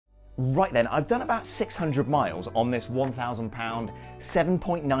Right then, I've done about 600 miles on this 1,000 pound,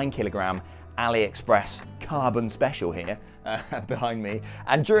 7.9 kilogram AliExpress Carbon Special here behind me.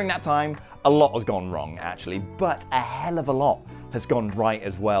 And during that time, a lot has gone wrong actually, but a hell of a lot has gone right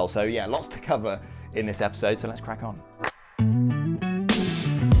as well. So yeah, lots to cover in this episode, so let's crack on.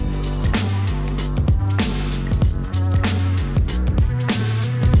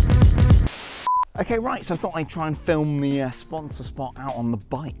 Okay, right, so I thought I'd try and film the sponsor spot out on the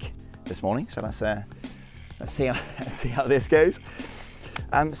bike this morning. So let's see how this goes.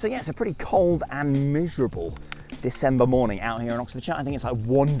 So yeah, it's a pretty cold and miserable December morning out here in Oxfordshire. I think it's like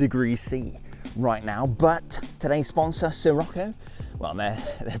 1 degree C right now, but today's sponsor, Siroko, well,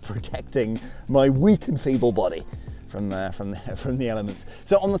 they're protecting my weak and feeble body from the elements.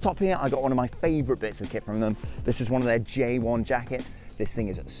 So on the top here, I got one of my favorite bits of kit from them. This is one of their J1 jackets. This thing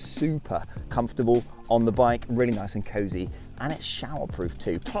is super comfortable on the bike, really nice and cozy, and it's showerproof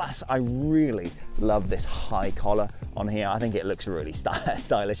too. Plus, I really love this high collar on here. I think it looks really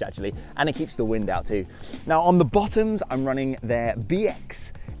stylish actually, and it keeps the wind out too. Now on the bottoms, I'm running their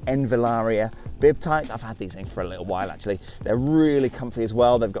BX Envelaria bib tights. I've had these things for a little while actually. They're really comfy as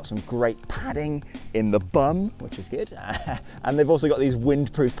well. They've got some great padding in the bum, which is good. And they've also got these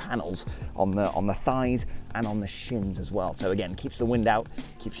windproof panels on the thighs and on the shins as well. So again, keeps the wind out,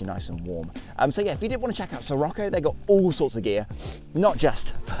 keeps you nice and warm. So yeah, if you did want to check out Siroko, they've got all sorts of gear, not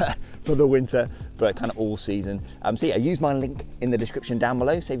just for the winter, but kind of all season. So yeah, use my link in the description down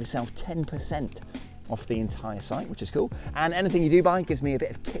below, save yourself 10% off the entire site, which is cool. And anything you do buy gives me a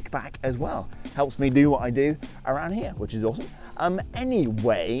bit of kickback as well. Helps me do what I do around here, which is awesome.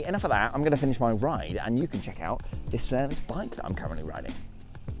 Anyway, enough of that. I'm gonna finish my ride and you can check out this bike that I'm currently riding.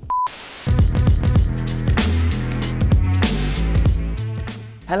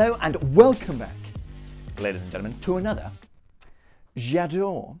 Hello and welcome back, ladies and gentlemen, to another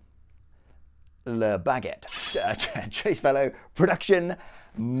J'adore le baguette Chase Fellow production.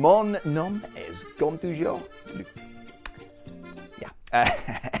 Mon nom est comme toujours Luc. Yeah.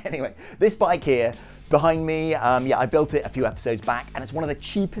 Anyway, this bike here behind me, yeah, I built it a few episodes back, and it's one of the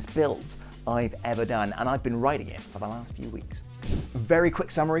cheapest builds I've ever done, and I've been riding it for the last few weeks. Very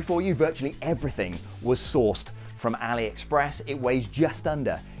quick summary for you: virtually everything was sourced from AliExpress. It weighs just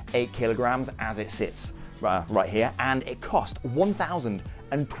under 8 kilograms as it sits right here, and it cost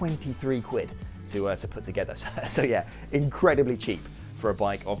 1,023 quid to put together. So yeah, incredibly cheap for a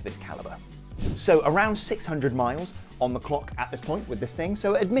bike of this caliber. So around 600 miles on the clock at this point with this thing.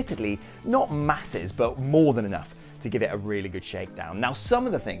 So admittedly, not masses, but more than enough to give it a really good shakedown. Now, some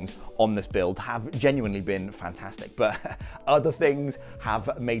of the things on this build have genuinely been fantastic, but other things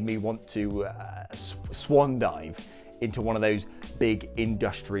have made me want to swan dive into one of those big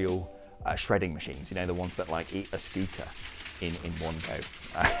industrial shredding machines, you know, the ones that like eat a scooter in one go.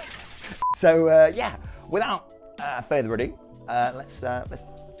 So yeah, without further ado, let's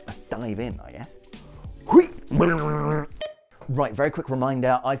dive in, I guess. Right, very quick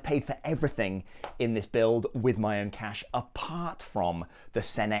reminder, I've paid for everything in this build with my own cash, apart from the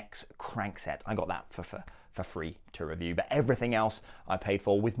Senex crankset. I got that for free to review, but everything else I paid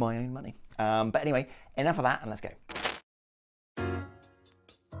for with my own money. But anyway, enough of that, and let's go.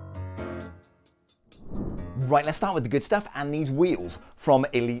 Right, let's start with the good stuff, and these wheels from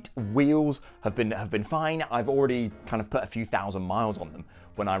EliteWheels have been fine. I've already kind of put a few thousand miles on them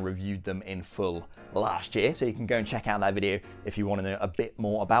when I reviewed them in full last year, so you can go and check out that video if you want to know a bit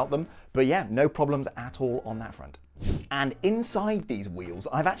more about them. But yeah, no problems at all on that front. And inside these wheels,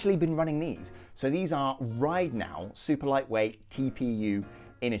 I've actually been running these. So these are Ride Now super lightweight TPU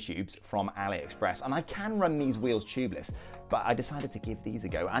inner tubes from AliExpress, and I can run these wheels tubeless, but I decided to give these a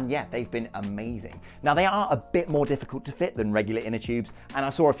go, and yeah, they've been amazing. Now, they are a bit more difficult to fit than regular inner tubes, and I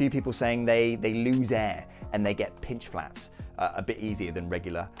saw a few people saying they lose air and they get pinch flats a bit easier than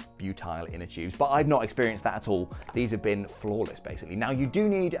regular butyl inner tubes, but I've not experienced that at all. These have been flawless, basically. Now, you do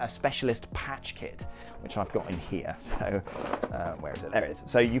need a specialist patch kit, which I've got in here. So, where is it? There it is.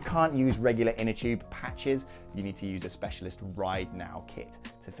 So you can't use regular inner tube patches. You need to use a specialist Ride Now kit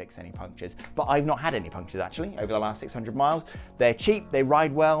to fix any punctures. But I've not had any punctures, actually, over the last 600 miles. They're cheap, they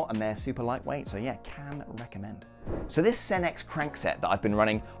ride well, and they're super lightweight. So yeah, can recommend. So this Senex crankset that I've been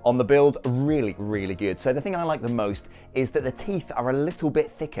running on the build, really, really good. So the thing I like the most is that the teeth are a little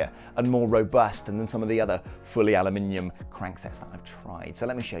bit thicker and more robust than some of the other fully aluminium cranksets that I've tried. So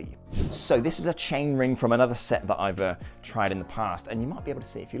let me show you. So this is a chain ring from another set that I've tried in the past, and you might be able to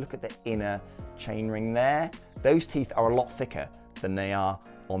see, if you look at the inner chain ring there, those teeth are a lot thicker than they are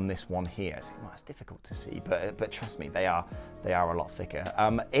on this one here. So, well, it's difficult to see, but trust me, they are a lot thicker.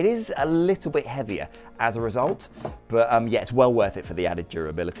 It is a little bit heavier as a result, but yeah, it's well worth it for the added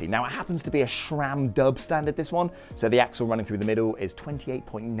durability. Now, it happens to be a SRAM dub standard, this one, so the axle running through the middle is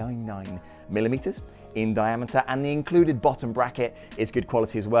 28.99 millimeters in diameter, and the included bottom bracket is good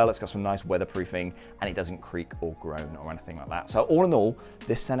quality as well. It's got some nice weatherproofing, and it doesn't creak or groan or anything like that. So all in all,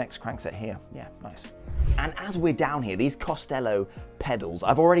 this Cenex crankset here, yeah, nice. And as we're down here, these Costello pedals,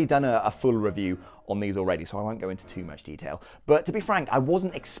 I've already done a full review on these already, so I won't go into too much detail. But to be frank, I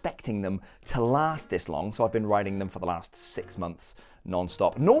wasn't expecting them to last this long, so I've been riding them for the last 6 months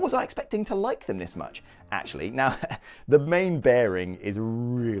non-stop, nor was I expecting to like them this much, actually. Now, the main bearing is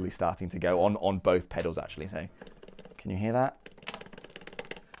really starting to go on both pedals, actually, so can you hear that?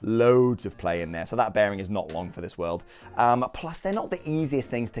 Loads of play in there, so that bearing is not long for this world. Plus, they're not the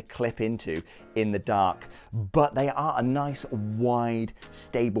easiest things to clip into in the dark, but they are a nice, wide,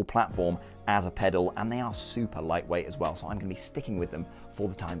 stable platform as a pedal, and they are super lightweight as well, so I'm going to be sticking with them for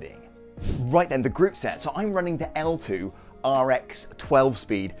the time being. Right then, the group set. So I'm running the L-TWOO RX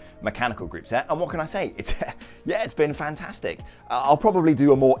 12-speed mechanical group set, and what can I say? It's been fantastic. I'll probably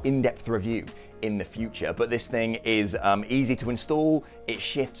do a more in-depth review in the future, but this thing is easy to install, it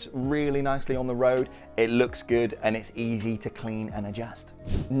shifts really nicely on the road, it looks good, and it's easy to clean and adjust.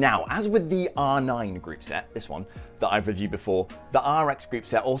 Now, as with the R9 group set, this one that I've reviewed before, the RX group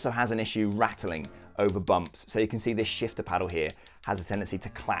set also has an issue rattling over bumps. So you can see this shifter paddle here has a tendency to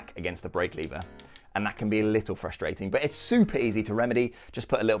clack against the brake lever, and that can be a little frustrating, but it's super easy to remedy. Just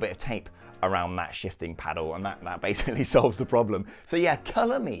put a little bit of tape around that shifting paddle, and that basically solves the problem. So yeah,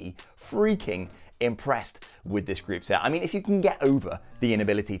 colour me freaking impressed with this group set. I mean, if you can get over the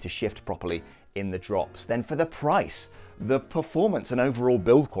inability to shift properly in the drops, then for the price, the performance and overall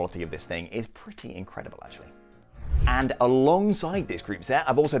build quality of this thing is pretty incredible, actually. And alongside this group set,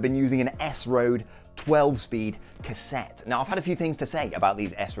 I've also been using an S-Road 12-speed cassette. Now, I've had a few things to say about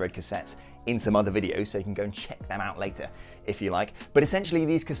these S-Road cassettes in some other videos, so you can go and check them out later if you like. But essentially,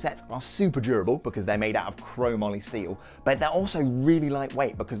 these cassettes are super durable because they're made out of chromoly steel, but they're also really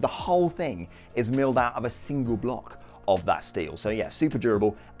lightweight because the whole thing is milled out of a single block of that steel. So yeah, super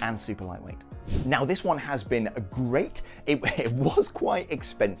durable and super lightweight. Now, this one has been great. It was quite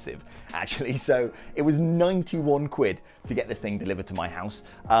expensive, actually. So it was 91 quid to get this thing delivered to my house.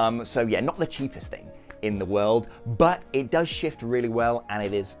 So yeah, not the cheapest thing in the world, but it does shift really well, and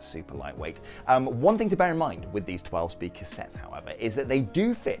it is super lightweight. One thing to bear in mind with these 12-speed cassettes, however, is that they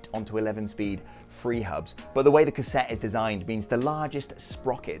do fit onto 11-speed free hubs, but the way the cassette is designed means the largest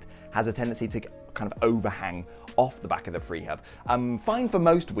sprocket has a tendency to kind of overhang off the back of the free hub. Fine for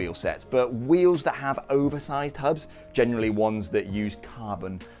most wheel sets, but wheels that have oversized hubs, generally ones that use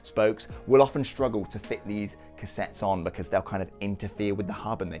carbon spokes, will often struggle to fit these cassettes on because they'll kind of interfere with the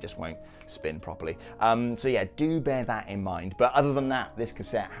hub and they just won't spin properly. So yeah, do bear that in mind. But other than that, this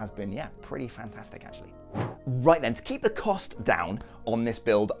cassette has been, yeah, pretty fantastic, actually. Right then, to keep the cost down on this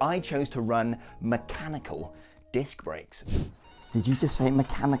build, I chose to run mechanical disc brakes. Did you just say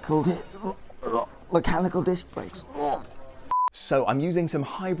mechanical disc brakes? So I'm using some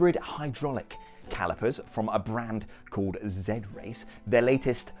hybrid hydraulic calipers from a brand called Z-Race, their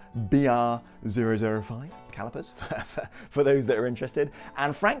latest BR005 calipers, for those that are interested.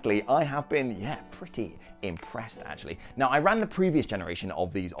 And frankly, I have been, yeah, pretty impressed, actually. Now, I ran the previous generation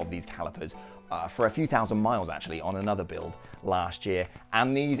of these calipers for a few thousand miles, actually, on another build last year.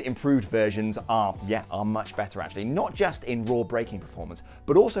 And these improved versions are much better, actually. Not just in raw braking performance,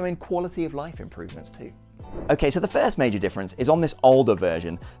 but also in quality of life improvements, too. Okay, so the first major difference is on this older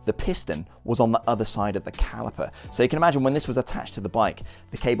version, the piston was on the other side of the caliper. So you can imagine when this was attached to the bike,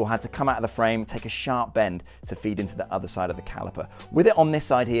 the cable had to come out of the frame, take a sharp bend to feed into the other side of the caliper. With it on this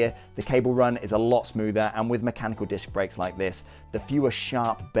side here, the cable run is a lot smoother, and with mechanical disc brakes like this, the fewer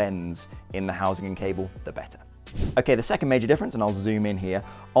sharp bends in the housing and cable, the better. Okay, the second major difference, and I'll zoom in here,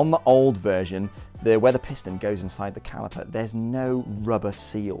 on the old version, where the piston goes inside the caliper, there's no rubber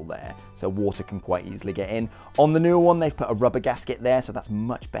seal there, so water can quite easily get in. On the newer one, they've put a rubber gasket there, so that's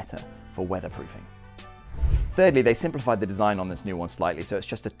much better for weatherproofing. Thirdly, they simplified the design on this new one slightly, so it's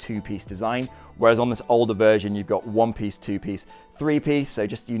just a two-piece design, whereas on this older version, you've got one-piece, two-piece, three-piece, so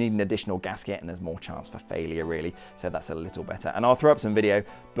just you need an additional gasket and there's more chance for failure, really, so that's a little better. And I'll throw up some video,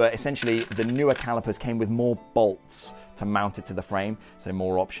 but essentially the newer calipers came with more bolts to mount it to the frame, so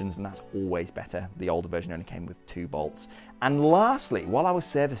more options, and that's always better. The older version only came with 2 bolts. And lastly, while I was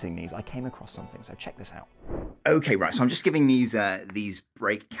servicing these, I came across something, so check this out. Okay, right, so I'm just giving these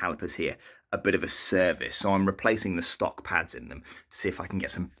brake calipers here a bit of a service. So I'm replacing the stock pads in them to see if I can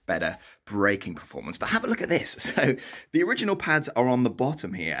get some better braking performance. But have a look at this. So the original pads are on the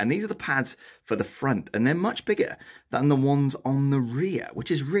bottom here, and these are the pads for the front, and they're much bigger than the ones on the rear, which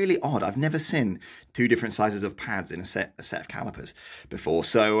is really odd. I've never seen two different sizes of pads in a set of calipers before.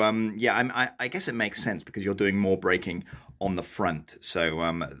 So yeah, I guess it makes sense because you're doing more braking on the front. So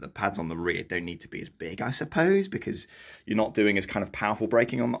the pads on the rear don't need to be as big, I suppose, because you're not doing as kind of powerful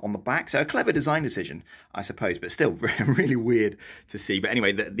braking on the back. So a clever design decision, I suppose, but still really weird to see. But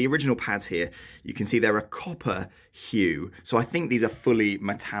anyway, the original pads here, you can see they're a copper hue. So I think these are fully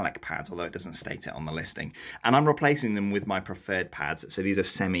metallic pads, although it doesn't state it on the listing. And I'm replacing them with my preferred pads. So these are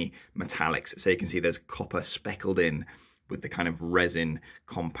semi-metallics. So you can see there's copper speckled in with the kind of resin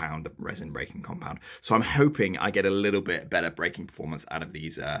compound, the resin braking compound. So I'm hoping I get a little bit better braking performance out of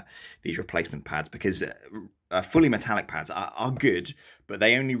these replacement pads, because fully metallic pads are good, but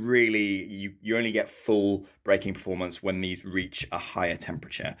they only really, you only get full braking performance when these reach a higher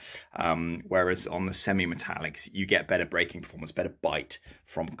temperature. Whereas on the semi-metallics, you get better braking performance, better bite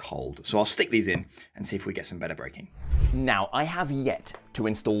from cold. So I'll stick these in and see if we get some better braking. Now, I have yet to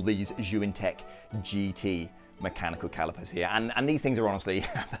install these Zhuintech GT mechanical calipers here, and these things are honestly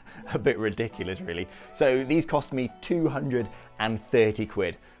a bit ridiculous, really. So these cost me 230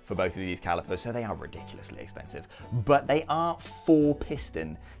 quid for both of these calipers, so they are ridiculously expensive. But they are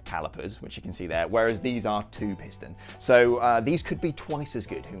 4-piston calipers, which you can see there, whereas these are 2-piston. So these could be twice as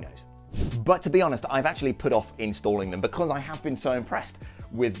good, who knows? But to be honest, I've actually put off installing them because I have been so impressed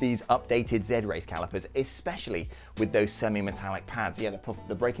with these updated Z-Race calipers, especially with those semi-metallic pads. Yeah,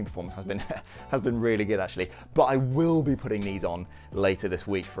 the braking performance has been really good, actually. But I will be putting these on later this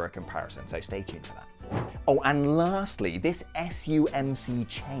week for a comparison, so stay tuned for that. Oh, and lastly, this SUMC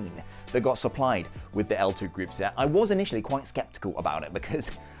chain that got supplied with the L-TWOO group set. I was initially quite skeptical about it because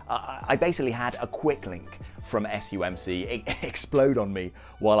I basically had a quick link from SUMC explode on me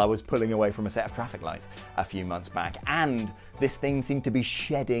while I was pulling away from a set of traffic lights a few months back, and this thing seemed to be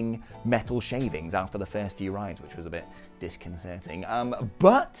shedding metal shavings after the first few rides, which was a bit disconcerting.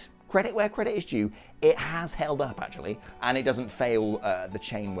 But credit where credit is due, it has held up actually, and it doesn't fail the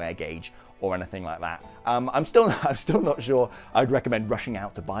chain wear gauge or anything like that. I'm still not sure I'd recommend rushing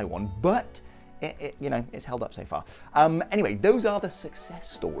out to buy one, but you know, it's held up so far. Anyway, those are the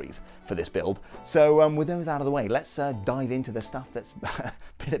success stories for this build. So with those out of the way, let's dive into the stuff that's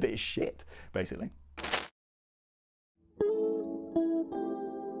been a bit shit, basically.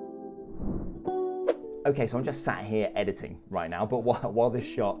 Okay, so I'm just sat here editing right now, but while this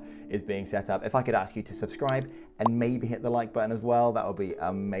shot is being set up, if I could ask you to subscribe and maybe hit the like button as well, that would be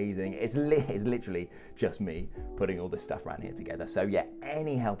amazing. It's literally just me putting all this stuff around here together. So yeah,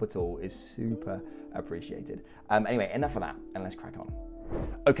 any help at all is super appreciated. Anyway, enough of that, and let's crack on.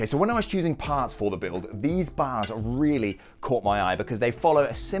 Okay, so when I was choosing parts for the build, these bars really caught my eye because they follow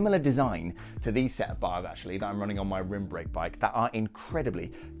a similar design to these set of bars actually that I'm running on my rim brake bike that are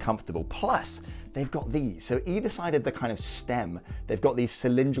incredibly comfortable. Plus, they've got these. So either side of the kind of stem, they've got these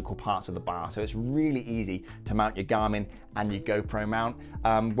cylindrical parts of the bar. So it's really easy to mount your Garmin and your GoPro mount.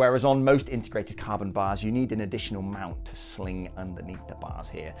 Whereas on most integrated carbon bars, you need an additional mount to sling underneath the bars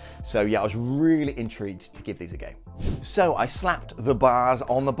here. So yeah, I was really intrigued to give these a go. So I slapped the bars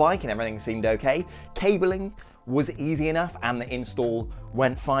on the bike and everything seemed okay. Cabling was easy enough and the install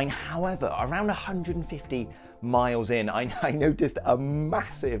went fine. However, around 150 miles in, I noticed a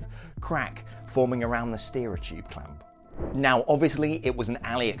massive crack forming around the steerer tube clamp. Now, obviously it was an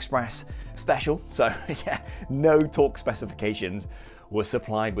AliExpress special, so yeah, no torque specifications were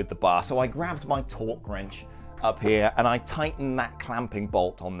supplied with the bar. So I grabbed my torque wrench up here and I tightened that clamping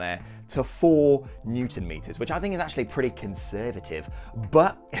bolt on there to 4 Newton meters, which I think is actually pretty conservative,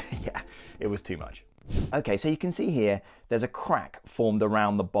 but yeah, it was too much. Okay, so you can see here, there's a crack formed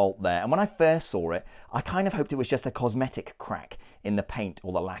around the bolt there. And when I first saw it, I kind of hoped it was just a cosmetic crack in the paint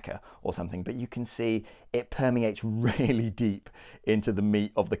or the lacquer or something, but you can see it permeates really deep into the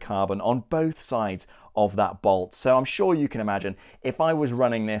meat of the carbon on both sides of that bolt. So I'm sure you can imagine if I was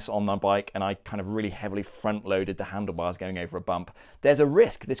running this on my bike and I kind of really heavily front loaded the handlebars going over a bump, there's a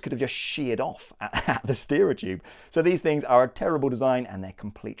risk this could have just sheared off at the steerer tube. So these things are a terrible design and they're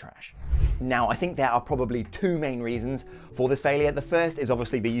complete trash. Now, I think there are probably 2 main reasons for this failure. The first is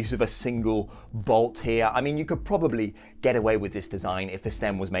obviously the use of a single bolt here. I mean, you could probably get away with this design if the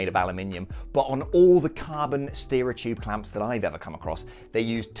stem was made of aluminium, but on all the carbon steerer tube clamps that I've ever come across, they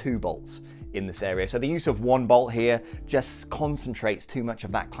use 2 bolts in this area. So the use of 1 bolt here just concentrates too much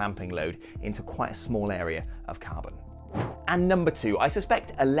of that clamping load into quite a small area of carbon. And number 2, I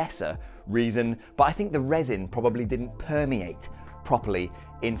suspect a lesser reason, but I think the resin probably didn't permeate properly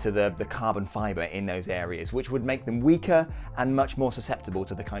into the carbon fibre in those areas, which would make them weaker and much more susceptible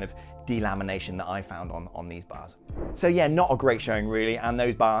to the kind of delamination that I found on these bars. So yeah, not a great showing really, and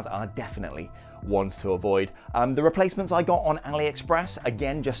those bars are definitely ones to avoid. The replacements I got on AliExpress,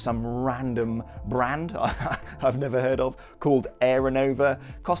 again, just some random brand I've never heard of, called Aeronova,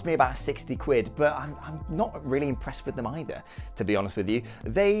 cost me about 60 quid, but I'm not really impressed with them either, to be honest with you.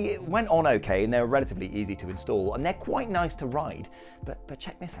 They went on okay and they're relatively easy to install and they're quite nice to ride, but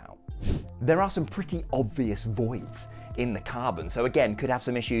check this out. There are some pretty obvious voids in the carbon, so again, could have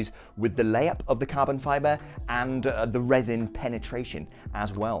some issues with the layup of the carbon fiber and the resin penetration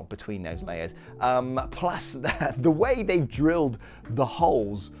as well between those layers. Plus, the way they've drilled the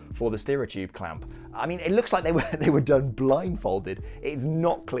holes for the Siroko clamp, I mean, it looks like they were done blindfolded. It's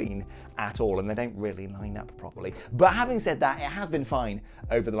not clean at all, and they don't really line up properly. But having said that, it has been fine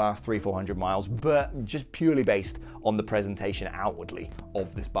over the last 300-400 miles, but just purely based on the presentation outwardly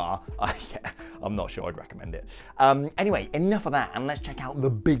of this bar, I'm not sure I'd recommend it. Anyway, enough of that, and let's check out the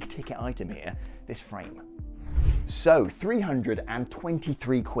big ticket item here, this frame. So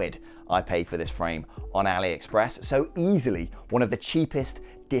 323 quid I paid for this frame on AliExpress, so easily one of the cheapest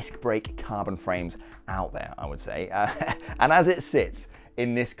disc brake carbon frames out there, I would say. And as it sits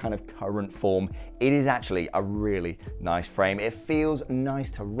in this kind of current form, it is actually a really nice frame. It feels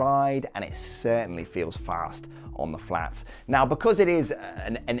nice to ride and it certainly feels fast on the flats. Now, because it is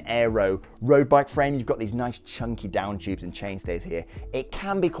an aero road bike frame, you've got these nice chunky down tubes and chainstays here. It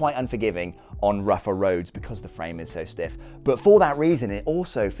can be quite unforgiving on rougher roads because the frame is so stiff. But for that reason, it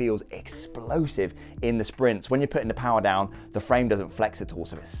also feels explosive in the sprints. When you're putting the power down, the frame doesn't flex at all,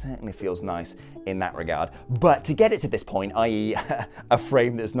 so it certainly feels nice in that regard. But to get it to this point, i.e. a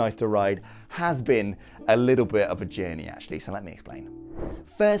frame that's nice to ride, has been a little bit of a journey actually, so let me explain.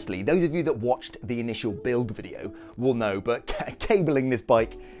 Firstly, those of you that watched the initial build video will know, but cabling this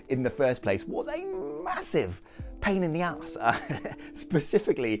bike in the first place was a massive pain in the ass,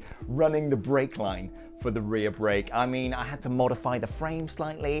 specifically running the brake line for the rear brake. I mean, I had to modify the frame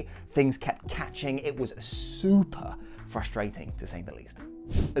slightly, things kept catching, it was super frustrating to say the least.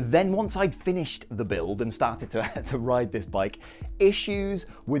 Then once I'd finished the build and started to ride this bike, issues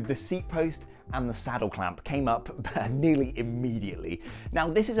with the seat post and the saddle clamp came up nearly immediately. Now,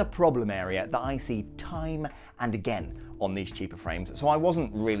 this is a problem area that I see time and again on these cheaper frames, so I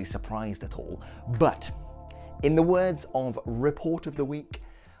wasn't really surprised at all. But in the words of Report of the Week,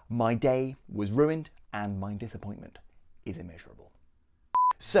 my day was ruined and my disappointment is immeasurable.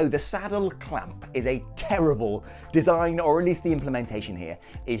 So the saddle clamp is a terrible design, or at least the implementation here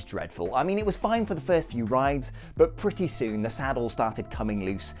is dreadful. I mean, it was fine for the first few rides, but pretty soon the saddle started coming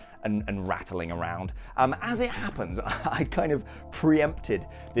loose and rattling around. As it happens, I kind of preempted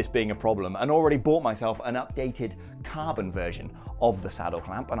this being a problem and already bought myself an updated carbon version of the saddle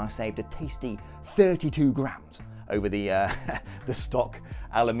clamp, and I saved a tasty 32 grams over the stock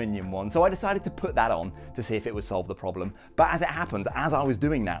aluminium one. So I decided to put that on to see if it would solve the problem. But as it happens, as I was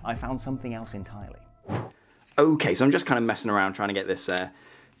doing that, I found something else entirely. Okay, so I'm just kind of messing around trying to get this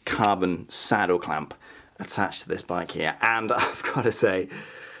carbon saddle clamp attached to this bike here. And I've got to say,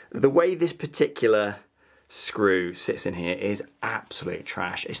 the way this particular screw sits in here is absolute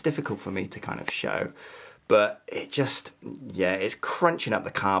trash. It's difficult for me to kind of show, but it just, yeah, it's crunching up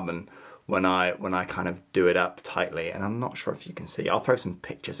the carbon when I kind of do it up tightly, and I'm not sure if you can see. I'll throw some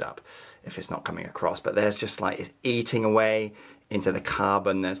pictures up if it's not coming across, but there's just like, it's eating away into the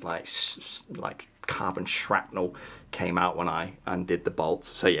carbon. There's like carbon shrapnel came out when I undid the bolts.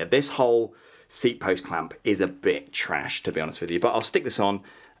 So yeah, this whole seat post clamp is a bit trash, to be honest with you, but I'll stick this on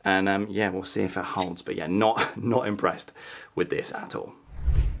and yeah, we'll see if it holds. But yeah, not impressed with this at all.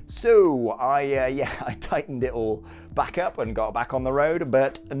 So I tightened it all back up and got back on the road,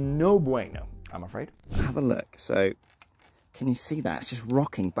 but no bueno, I'm afraid. Have a look. So can you see that? It's just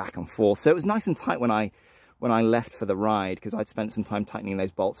rocking back and forth. So it was nice and tight when I left for the ride, because I'd spent some time tightening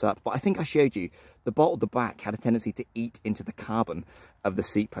those bolts up. But I think I showed you the bolt at the back had a tendency to eat into the carbon of the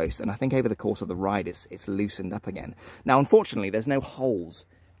seat post, and I think over the course of the ride it's loosened up again. Now, unfortunately, there's no holes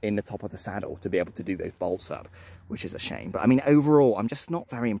in the top of the saddle to be able to do those bolts up, which is a shame. But I mean, overall, I'm just not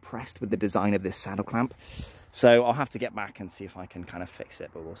very impressed with the design of this saddle clamp. So I'll have to get back and see if I can kind of fix it,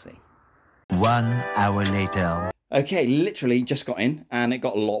 but we'll see. 1 hour later. Okay, literally just got in, and it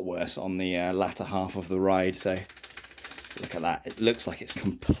got a lot worse on the latter half of the ride. So look at that. It looks like it's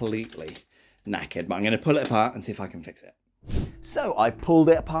completely knackered, but I'm going to pull it apart and see if I can fix it. So I pulled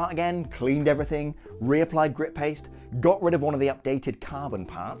it apart again, cleaned everything, reapplied grip paste, got rid of one of the updated carbon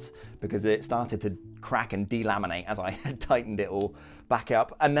parts because it started to crack and delaminate as I tightened it all back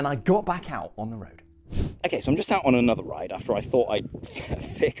up, and then I got back out on the road. Okay, so I'm just out on another ride after I thought I'd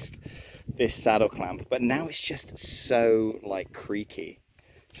fixed this saddle clamp, but now it's just so like creaky.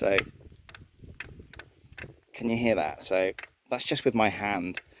 So can you hear that? So that's just with my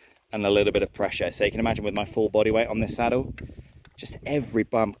hand and a little bit of pressure. So you can imagine with my full body weight on this saddle, just every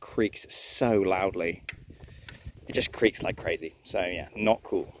bump creaks so loudly. It just creaks like crazy. So yeah, not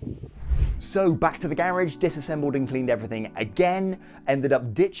cool. So back to the garage, disassembled and cleaned everything again, ended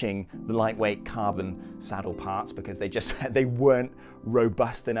up ditching the lightweight carbon saddle parts because they weren't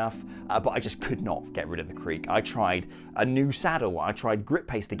robust enough, but I just could not get rid of the creak. I tried a new saddle, I tried grip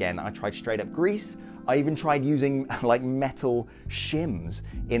paste again, I tried straight up grease, I even tried using like metal shims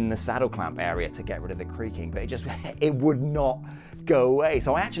in the saddle clamp area to get rid of the creaking, but it would not go away.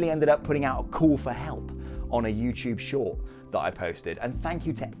 So I actually ended up putting out a call for help on a YouTube short that I posted, and thank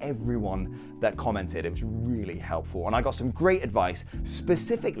you to everyone that commented. It was really helpful, and I got some great advice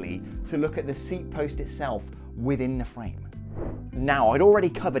specifically to look at the seat post itself within the frame. Now, I'd already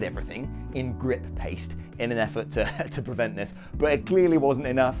covered everything in grip paste in an effort to prevent this, but it clearly wasn't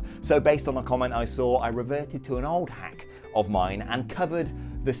enough, so based on a comment I saw, I reverted to an old hack of mine and covered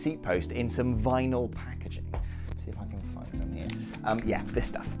the seat post in some vinyl packaging. Let's see if I can find some here. Yeah, this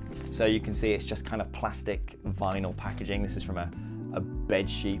stuff. So you can see it's just kind of plastic vinyl packaging. This is from a bed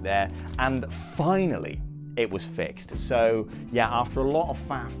sheet there. And finally, it was fixed. So yeah, after a lot of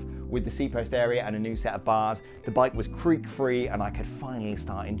faff with the seat post area and a new set of bars, the bike was creak-free and I could finally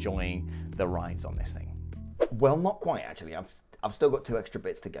start enjoying the rides on this thing. Well, not quite actually. I've still got 2 extra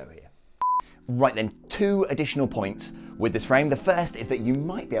bits to go here. Right then, 2 additional points with this frame. The first is that you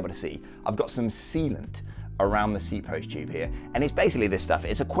might be able to see I've got some sealant around the seat post tube here, and it's basically this stuff.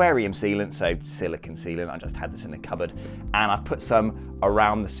 It's aquarium sealant, so silicone sealant. I just had this in the cupboard, and I've put some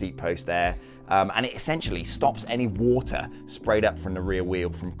around the seat post there, and it essentially stops any water sprayed up from the rear wheel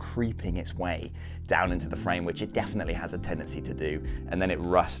from creeping its way down into the frame, which it definitely has a tendency to do, and then it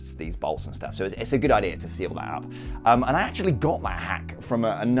rusts these bolts and stuff. So it's a good idea to seal that up. And I actually got that hack from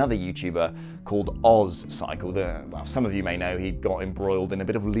another YouTuber called Oz Cycle. Well, some of you may know he got embroiled in a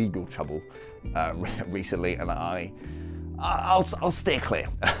bit of legal trouble recently, and I'll steer clear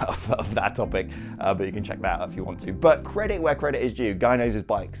of that topic, but you can check that out if you want to. But credit where credit is due. Guy knows his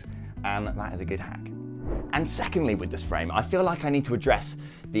bikes, and that is a good hack. And secondly, with this frame, I feel like I need to address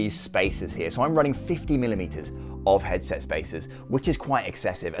these spacers here. So I'm running 50mm of headset spacers, which is quite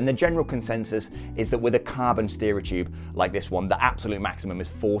excessive. And the general consensus is that with a carbon steerer tube like this one, the absolute maximum is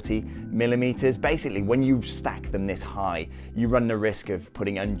 40mm. Basically, when you stack them this high, you run the risk of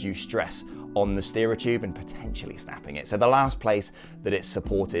putting undue stress on the steerer tube and potentially snapping it. So the last place that it's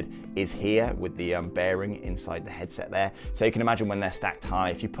supported is here with the bearing inside the headset there. So you can imagine when they're stacked high,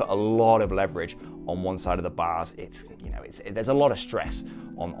 if you put a lot of leverage on one side of the bars, there's a lot of stress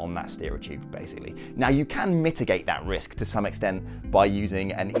on that steerer tube basically. Now you can mitigate that risk to some extent by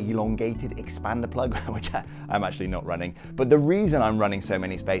using an elongated expander plug, which I'm actually not running. But the reason I'm running so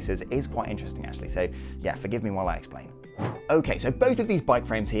many spacers is quite interesting actually. So yeah, forgive me while I explain. Okay, so both of these bike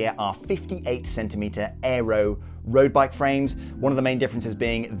frames here are 58cm Aero road bike frames. One of the main differences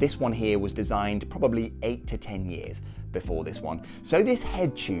being this one here was designed probably 8 to 10 years before this one. So this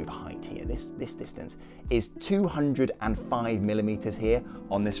head tube height here, this distance, is 205mm here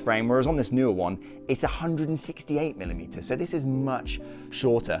on this frame, whereas on this newer one, it's 168mm. So this is much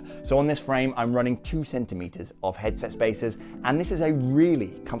shorter. So on this frame, I'm running 2 centimeters of headset spacers, and this is a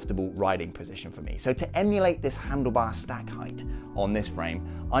really comfortable riding position for me. So to emulate this handlebar stack height on this frame,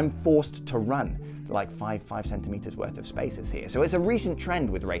 I'm forced to run like 5 centimeters worth of spacers here. So it's a recent trend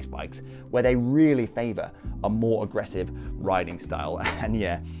with race bikes where they really favor a more aggressive riding style. And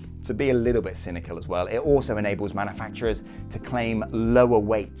yeah, to be a little bit cynical as well, it also enables manufacturers to claim lower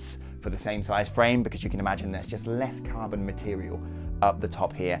weights for the same size frame, because you can imagine there's just less carbon material up the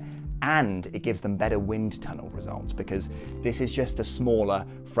top here, and it gives them better wind tunnel results because this is just a smaller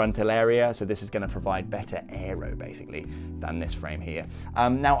frontal area, so this is going to provide better aero basically than this frame here.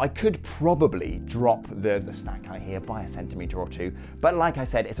 Now I could probably drop the stack height here by 1 centimeter or 2, but like I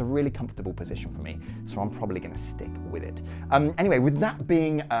said, it's a really comfortable position for me, so I'm probably going to stick with it. Anyway, with that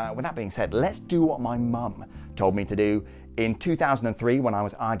being said, let's do what my mum told me to do in 2003 when I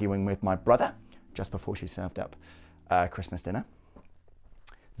was arguing with my brother just before she served up Christmas dinner.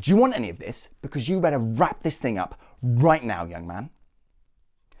 Do you want any of this? Because you better wrap this thing up right now, young man.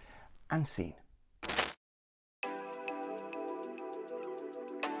 And scene.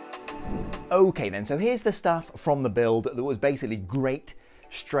 Okay then, so here's the stuff from the build that was basically great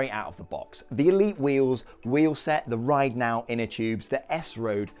straight out of the box. The EliteWheels wheel set, the Ride Now inner tubes, the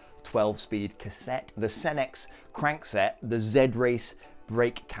S-Road 12-speed cassette, the Senex crank set, the Z-Race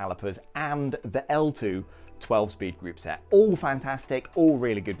brake calipers, and the L-TWOO 12-speed group set. All fantastic, all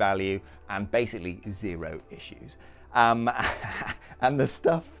really good value, and basically 0 issues. And the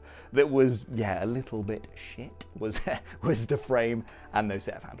stuff that was, yeah, a little bit shit was the frame and those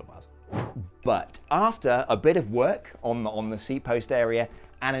set of handlebars. But after a bit of work on the seat post area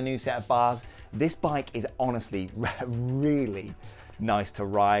and a new set of bars, this bike is honestly really nice to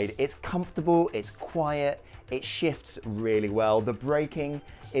ride. It's comfortable, it's quiet, it shifts really well, the braking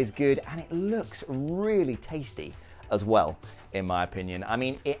is good, and it looks really tasty as well, in my opinion. I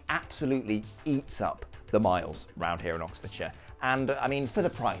mean, it absolutely eats up the miles around here in Oxfordshire. And I mean, for the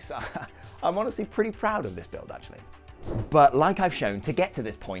price, I'm honestly pretty proud of this build actually. But like I've shown, to get to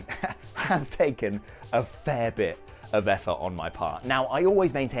this point has taken a fair bit of effort on my part. Now, I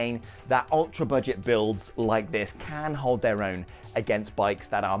always maintain that ultra budget builds like this can hold their own against bikes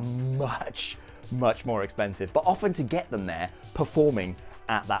that are much more expensive, but often to get them there, performing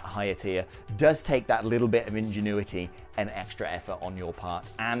at that higher tier does take that little bit of ingenuity and extra effort on your part.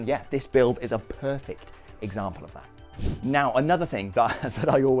 And yeah, this build is a perfect example of that. Now, another thing that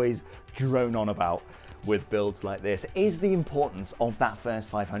I always drone on about with builds like this is the importance of that first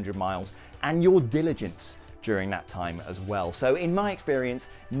 500 miles and your diligence during that time as well. So in my experience,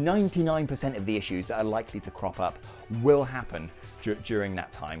 99% of the issues that are likely to crop up will happen during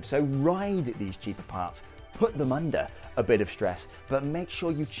that time. So ride these cheaper parts, put them under a bit of stress, but make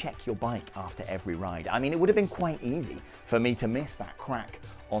sure you check your bike after every ride. I mean, it would have been quite easy for me to miss that crack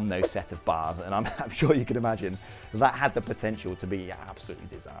on those set of bars, and I'm sure you can imagine that had the potential to be absolutely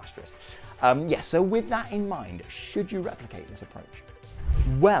disastrous. Yeah, so with that in mind, should you replicate this approach?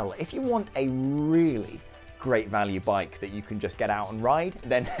 Well, if you want a really great value bike that you can just get out and ride,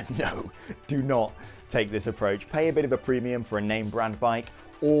 then no, do not take this approach. Pay a bit of a premium for a name brand bike,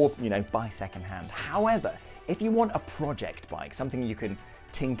 or, you know, buy secondhand. However, if you want a project bike, something you can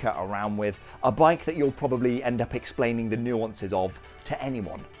tinker around with, a bike that you'll probably end up explaining the nuances of to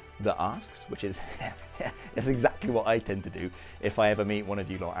anyone that asks, which is that's exactly what I tend to do if I ever meet one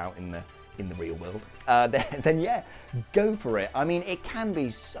of you lot out in the real world, then yeah, go for it. I mean, it can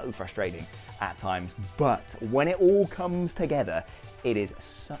be so frustrating at times, but when it all comes together, it is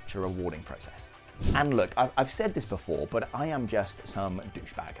such a rewarding process. And look, I've said this before, but I am just some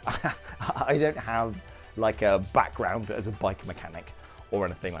douchebag. I don't have like a background as a bike mechanic or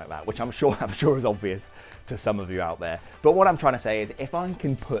anything like that, which I'm sure is obvious to some of you out there. But what I'm trying to say is, if I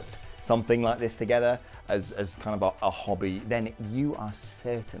can put something like this together as kind of a hobby, then you are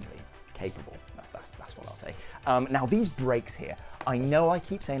certainly capable. That's what I'll say. Now, these brakes here, I know I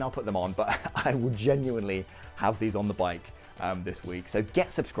keep saying I'll put them on, but I will genuinely have these on the bike this week. So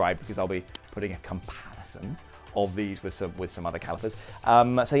get subscribed, because I'll be putting a comparison of these with some other calipers.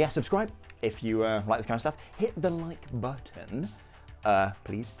 So yeah, subscribe if you like this kind of stuff. Hit the like button,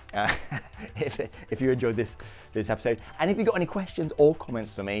 please, if you enjoyed this episode. And if you've got any questions or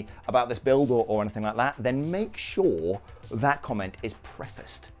comments for me about this build or anything like that, then make sure that comment is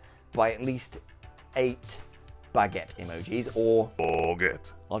prefaced by at least 8 baguette emojis, or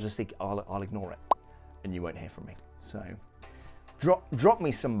I'll ignore it and you won't hear from me. So drop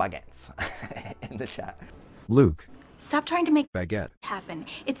me some baguettes in the chat. Luke. Stop trying to make baguette happen.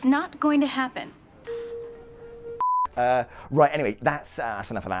 It's not going to happen. Right, anyway, that's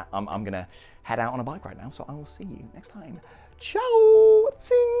enough of that. I'm gonna head out on a bike right now, so I will see you next time. Ciao!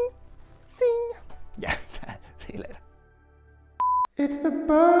 Sing! Sing! Yeah, see you later. It's the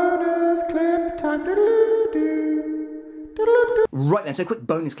bonus clip time. Right then, so a quick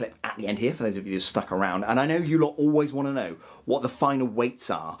bonus clip at the end here for those of you who stuck around. And I know you lot always want to know what the final weights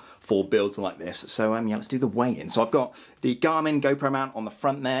are for builds like this. So yeah, let's do the weigh-in. So I've got the Garmin GoPro mount on the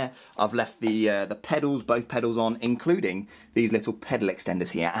front there. I've left the pedals, both pedals on, including these little pedal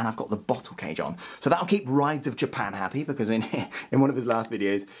extenders here. And I've got the bottle cage on. So that'll keep Rides of Japan happy, because in one of his last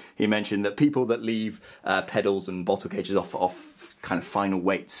videos, he mentioned that people that leave pedals and bottle cages off kind of final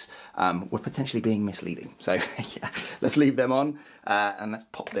weights were potentially being misleading. So yeah, let's leave them on and let's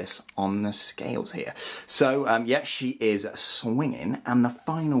pop this on the scales here. So yeah, she is swinging, and the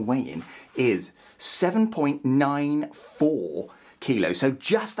final weigh-in is 7.94 kilos. So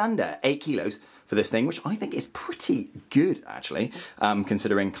just under 8 kilos for this thing, which I think is pretty good actually,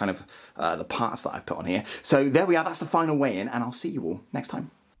 considering kind of the parts that I've put on here. So there we are, that's the final weigh-in, and I'll see you all next time.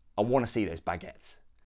 I want to see those baguettes